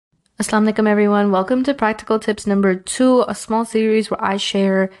Assalamu alaikum everyone. Welcome to practical tips number 2, a small series where I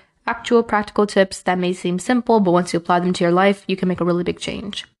share actual practical tips that may seem simple, but once you apply them to your life, you can make a really big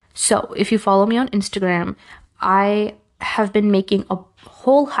change. So if you follow me on Instagram, I have been making a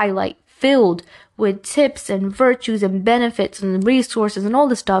whole highlight filled with tips and virtues and benefits and resources and all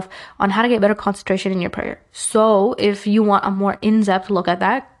this stuff on how to get better concentration in your prayer. So if you want a more in-depth look at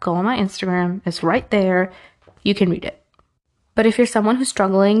that, go on my Instagram. It's right there. You can read it. But if you're someone who's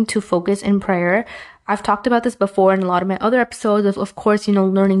struggling to focus in prayer, I've talked about this before in a lot of my other episodes of course,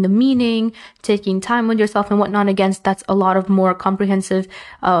 learning the meaning, taking time with yourself and whatnot. Again, that's a lot of more comprehensive,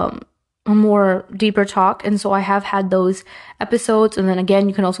 more deeper talk. And so I have had those episodes. And then again,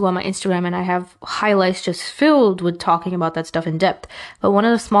 you can also go on my Instagram and I have highlights just filled with talking about that stuff in depth. But one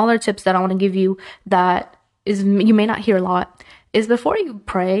of the smaller tips that I want to give you that is, you may not hear a lot, is before you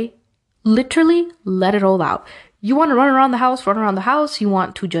pray, literally let it all out. You want to run around the house. You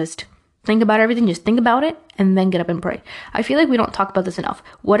want to just think about everything. Just think about it and then get up and pray. I feel like we don't talk about this enough.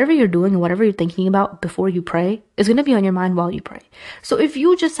 Whatever you're doing and whatever you're thinking about before you pray is going to be on your mind while you pray. So if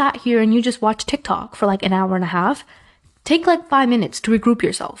you just sat here and you just watched TikTok for like an hour and a half, take like 5 minutes to regroup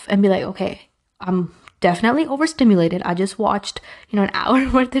yourself and be like, okay, I'm definitely overstimulated. I just watched, an hour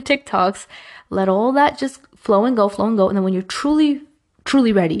worth of TikToks. Let all that just flow and go. And then when you're truly,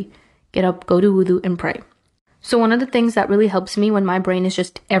 truly ready, get up, go to wudu and pray. So one of the things that really helps me when my brain is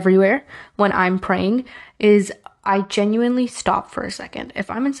just everywhere when I'm praying is I genuinely stop for a second. If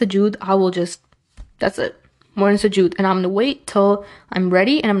I'm in sujood, I will that's it. We're in sujood and I'm going to wait till I'm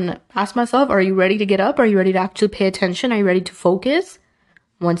ready and I'm going to ask myself, are you ready to get up? Are you ready to actually pay attention? Are you ready to focus?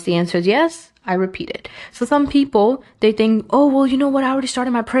 Once the answer is yes, I repeat it. So some people, they think, oh, well, you know what? I already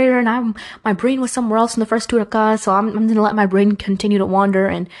started my prayer and my brain was somewhere else in the first 2 rakahs. So I'm going to let my brain continue to wander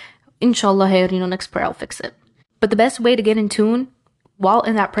and inshallah, next prayer I'll fix it. But the best way to get in tune while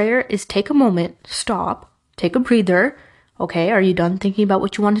in that prayer is take a moment, stop, take a breather. Okay, are you done thinking about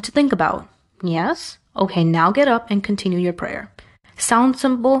what you wanted to think about? Yes? Okay, now get up and continue your prayer. Sounds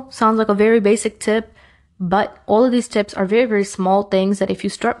simple, sounds like a very basic tip, but all of these tips are very, very small things that if you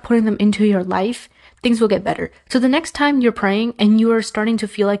start putting them into your life, things will get better. So the next time you're praying and you are starting to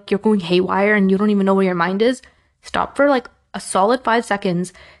feel like you're going haywire and you don't even know where your mind is, stop for like a solid 5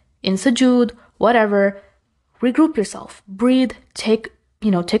 seconds in sujood, whatever. Regroup yourself, breathe, take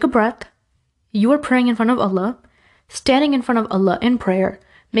a breath. You are praying in front of Allah. Standing in front of Allah in prayer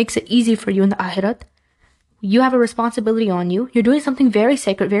makes it easy for you in the akhirat. You have a responsibility on you. You're doing something very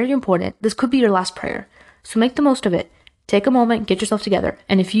sacred, very important. This could be your last prayer. So make the most of it. Take a moment, get yourself together.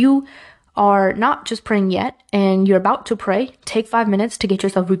 And if you are not just praying yet and you're about to pray, take 5 minutes to get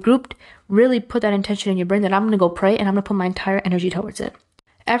yourself regrouped. Really put that intention in your brain that I'm going to go pray and I'm going to put my entire energy towards it.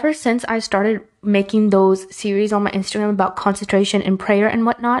 Ever since I started making those series on my Instagram about concentration and prayer and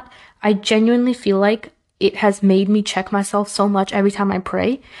whatnot, I genuinely feel like it has made me check myself so much every time I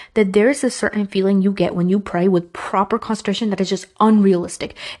pray that there is a certain feeling you get when you pray with proper concentration that is just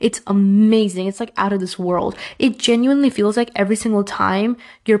unrealistic. It's amazing. It's like out of this world. It genuinely feels like every single time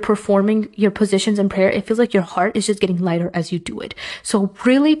you're performing your positions in prayer, it feels like your heart is just getting lighter as you do it. So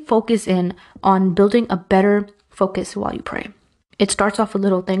really focus in on building a better focus while you pray. It starts off with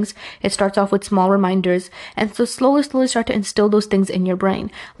little things. It starts off with small reminders. And so slowly start to instill those things in your brain.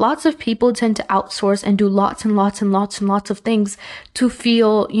 Lots of people tend to outsource and do lots of things to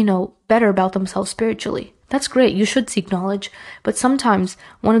feel, better about themselves spiritually. That's great. You should seek knowledge. But sometimes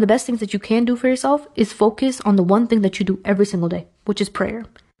one of the best things that you can do for yourself is focus on the one thing that you do every single day, which is prayer.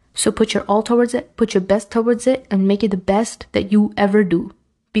 So put your all towards it, put your best towards it, and make it the best that you ever do.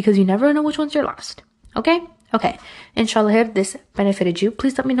 Because you never know which one's your last. Okay? Okay, inshallah, if this benefited you,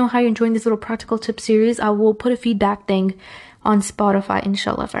 please let me know how you're enjoying this little practical tip series. I will put a feedback thing on Spotify,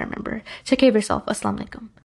 inshallah, if I remember. Take care of yourself. Assalamu alaikum.